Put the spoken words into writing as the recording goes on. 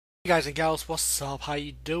Hey guys and gals, what's up? How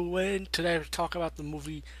you doing? Today we're talking about the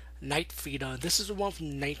movie Night Feeder. This is the one from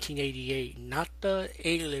 1988, not the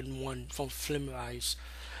alien one from Flimrise.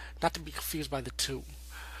 Not to be confused by the two.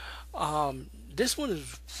 This one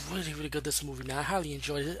is really good. This movie, man, I highly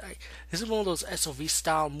enjoyed it. This is one of those SOV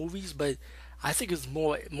style movies, but I think it's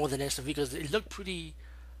more than SOV because it looked pretty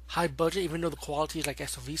high budget, even though the quality is like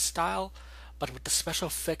SOV style. But with the special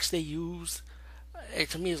effects they use,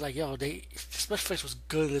 to me it's like, yo, they special effects was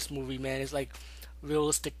good in this movie, man. It's like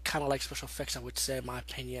realistic, kind of like special effects, I would say, in my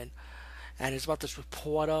opinion. And it's about this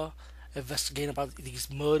reporter investigating about these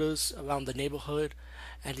murders around the neighborhood,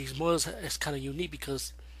 and these murders is kind of unique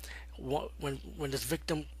because when this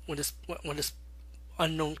victim, when this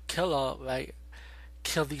unknown killer, right,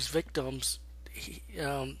 kill these victims, they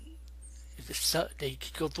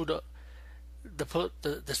go through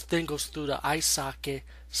this thing goes through the eye socket,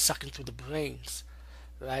 sucking through the brains,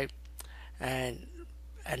 right? And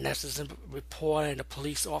that's this report and a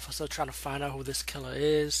police officer trying to find out who this killer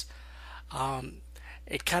is. Um,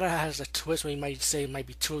 it kind of has a twist where you might say it might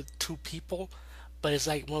be two people, but it's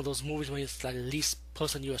like one of those movies where it's like the least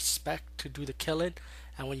person you expect to do the killing,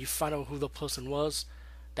 and when you find out who the person was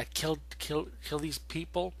that killed these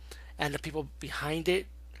people, and the people behind it,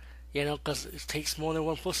 because it takes more than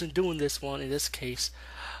one person doing this one in this case.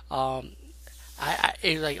 Um,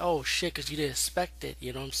 it's like, oh shit, because you didn't expect it.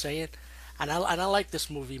 You know what I'm saying? And I like this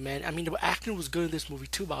movie, man. I mean, the acting was good in this movie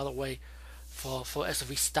too, by the way, for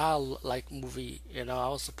SFV style like movie. I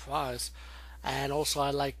was surprised, and also I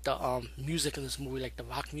like the music in this movie, like the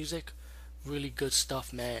rock music, really good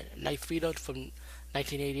stuff, man. Night Feeder from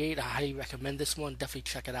 1988. I highly recommend this one. Definitely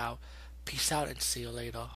check it out. Peace out and see you later.